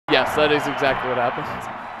Yes, that is exactly what happened.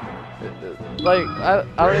 Like, I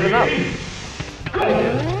don't even know.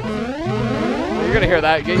 You're gonna hear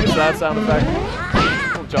that. Get used to that sound effect.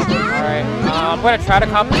 Jumping. Alright, I'm gonna try to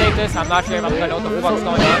compensate this. I'm not sure if I'm gonna know what the fuck's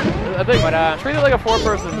going on. I think, but treat it like a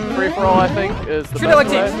 4-person free-for-all, I think, is the best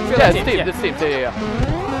way. Yeah, it's teams. Yeah.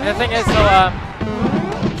 And the thing is, so,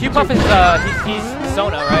 Q-Puff is, he's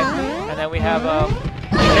Sona, right? And then we have,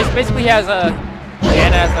 basically he has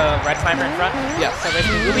Dan as a red climber in front. Yeah. So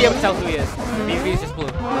basically, we'll be able to tell who he is. BVB is just blue.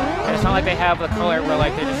 And it's not like they have the color where,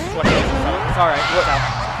 like, they're just sweating. It's alright. It's out.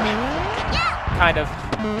 Kind of.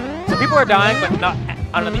 So people are dying, but not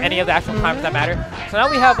on any of the actual climbers that matter. So now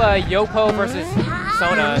we have Yopo versus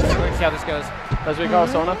Sona. So we're gonna see how this goes. That's what you call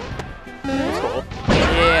Sona? That's cool.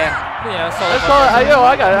 Yeah, you know, Solo. Let's call it,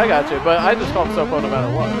 I got you, but I just call him Sopo no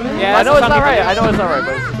matter what. Yeah, I know it's not right. I know it's not right,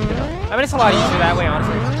 but it's just, you know. I mean, it's a lot easier that way,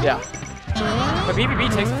 honestly. Yeah. But BVB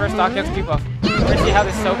takes the first stock against Q-Puff. We're gonna see how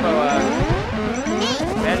this Sopo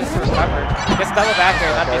manages to recover. Gets double back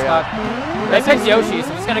there, not be stock. They picked Yoshi, so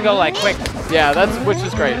I'm just gonna go like quick. Yeah, which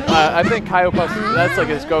is great. I think Kyopuff, that's like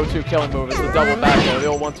his go-to killing move is the double back there, the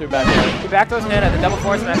old 1-2 back there. He back throws Nana, the double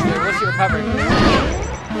force smash there. Will she recover?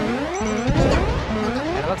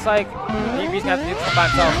 And it looks like BVB's gonna have to do this by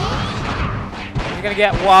himself. He's gonna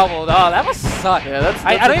get wobbled. Oh, that must suck. Yeah, that's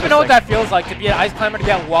I don't even know what that feels like to be an ice climber to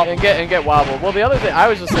get wobbled. And get wobbled. Well, the other thing I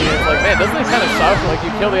was just thinking is like, man, doesn't it kind of suck? Like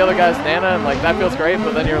you kill the other guy's Nana and like that feels great,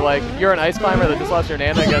 but then you're like, you're an ice climber that just lost your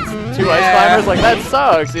Nana against 2 ice climbers. Like that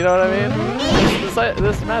sucks. You know what I mean?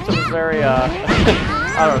 This matchup is very,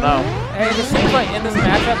 I don't know. And it just seems like in this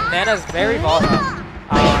matchup, Nana's very volatile.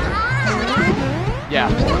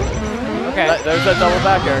 Yeah. Okay. There's that double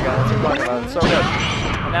back air again. That's what I'm talking about. It's so good.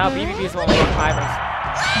 And now BVB is one of the climbers.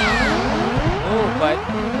 Ooh, but...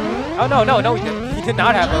 Oh, no, he did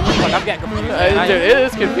not have those. Like, I'm getting confused. Dude, it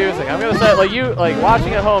is confusing. I'm going to say, like, you, like,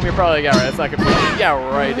 watching at home, you're probably like, yeah, right, it's not confusing. Yeah,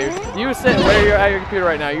 right, dude. You sit where you're at your computer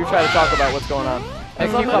right now, you try to talk about what's going on. And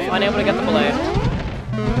Q-Puff unable to get the belay.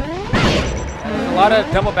 And there's a lot of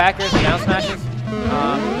double backers and down smashes.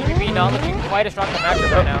 BVB not looking quite as strong in the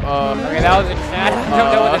matchup right now. Okay, that was interesting. I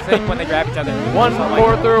don't know what to think when they grab each other. One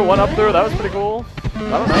forward through, one up through. That was pretty cool. I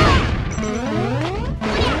don't know.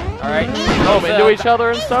 Alright. Oh, into each other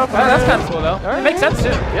and stuff. Oh, that's kind of cool, though. It makes sense,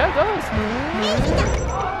 too. Yeah, it does.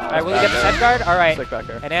 Alright, will he get the set guard? Alright.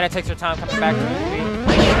 And Nana takes her time coming back to BVB.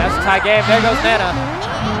 That's a tie game. There goes Nana.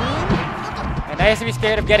 And now he has to be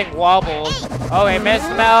scared of getting wobbled. Oh, he missed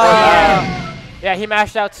him out. Yeah, he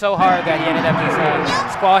mashed out so hard that he ended up just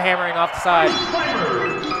squall hammering off the side.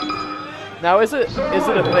 Now, is it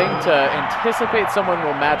a thing to anticipate someone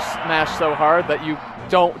will mash so hard that you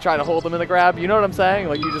don't try to hold them in the grab? You know what I'm saying?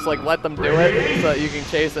 Like you just like let them do it so that you can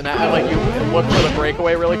chase and like you look for the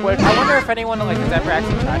breakaway really quick. I wonder if anyone like has ever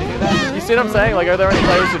actually tried to do that. You see what I'm saying? Like, are there any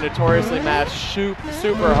players who notoriously mash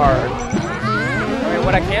super hard? I mean,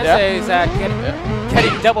 what I can say is that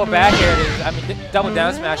getting double back air is, I mean, double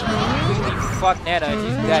down smash completely fucked Nana and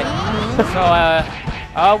she's dead.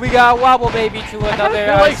 So, we got wobble baby to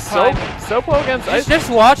another ice climb. Sopo against ice. Just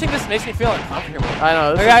watching this makes me feel uncomfortable. I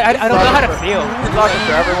know. Like, I don't know how to feel. It's talking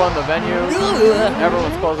to everyone, the venue.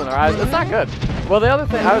 Everyone's closing their eyes. It's not good. Well, the other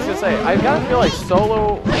thing I was gonna say, I gotta feel like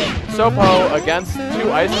Sopo against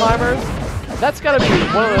 2 ice climbers. That's gotta be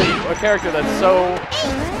a character that's so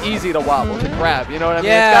easy to wobble, to grab. You know what I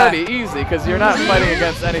mean? Yeah. It's gotta be easy because you're not fighting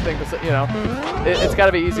against anything. You know, it's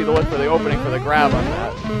gotta be easy to look for the opening for the grab on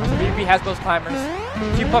that. BVB has those climbers.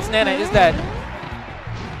 Q-Puff's Nana is dead.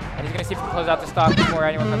 And he's going to see if he can close out the stock before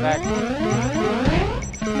anyone comes back.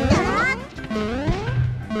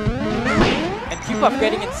 And Q-Puff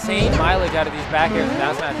getting insane mileage out of these back airs and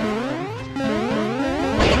down smashes.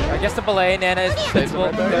 I guess the belay, Nana is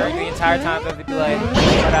invincible during the entire time of the delay.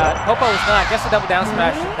 But Popo is not. Gets the double down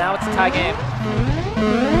smash. Now it's a tie game.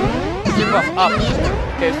 Q-Puff up.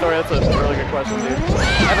 Okay, Story, that's a really good question, dude.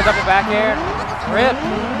 And the double back air. Rip.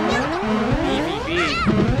 BVB.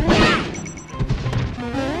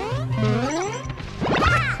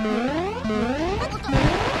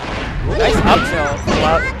 Nice up tilt. A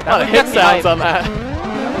lot of hit sounds on that.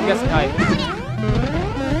 That one gets some hype.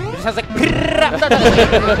 It just has like...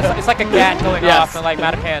 it's like a gat going off and like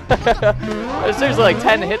Matapan. There's seriously like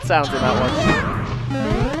 10 hit sounds in that one.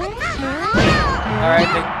 Alright,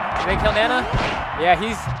 did they kill Nana? Yeah,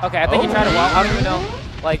 he's... Okay, I think he tried to wobble. I don't even know.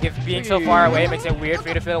 Like, if being so far away makes it weird for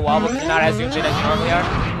you to feel a wobble because you're not as zoomed in as you normally are.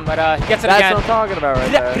 But he gets it again. That's what I'm talking about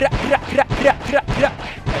right there.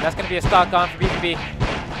 And that's going to be a stock on for BVB.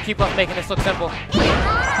 Keep up making this look simple.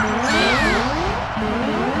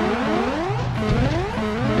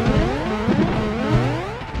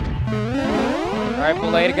 Alright,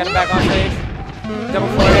 Belay to get him back on stage. Double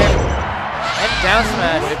forward air. And down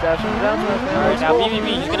smash. Wave dash and down smash, man. Alright, now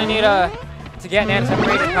BVB, he's gonna need to get Nana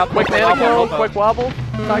separated. Quick Nana kill, quick wobble.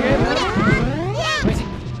 Tie game, man.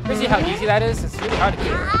 See how easy that is? It's really hard to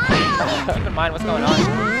keep in mind what's going on.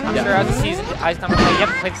 I'm sure as a seasoned Ice Climber player, you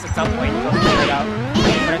have to play this at some point to figure it out.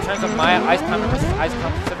 But in terms of my Ice Climber versus Ice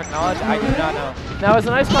Climber specific knowledge, I do not know. Now, as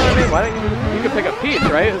an Ice Climber, why don't you could pick up Peach,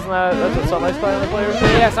 right? Isn't that's what some Ice Climber players do?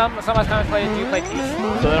 Yeah, some Ice Climber players do play Peach.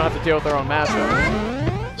 So they don't have to deal with their own matchup.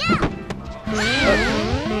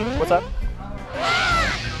 What's up?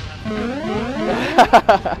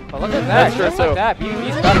 But look at that, just like that,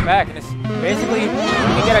 BVB's got it back, and it's basically, you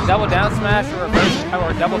can get a double down smash or reverse,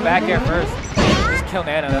 or a double back air first, just kill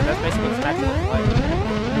Nana. That's basically what this match is looking like.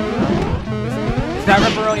 It's that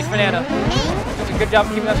Ripperonis for Nana. Doing a good job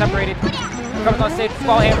of keeping them separated. Comes on stage with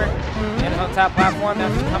Ball Hammer. Nana's on top platform, now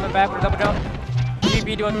she's coming back with a double jump.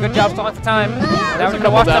 BVB doing a good job stalling for time. Now we're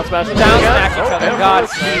gonna watch them down smash each other. God,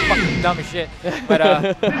 it's fucking dumb as shit. But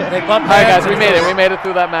they bumped. Alright guys, we made it. We made it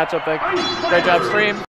through that matchup. Great job, stream.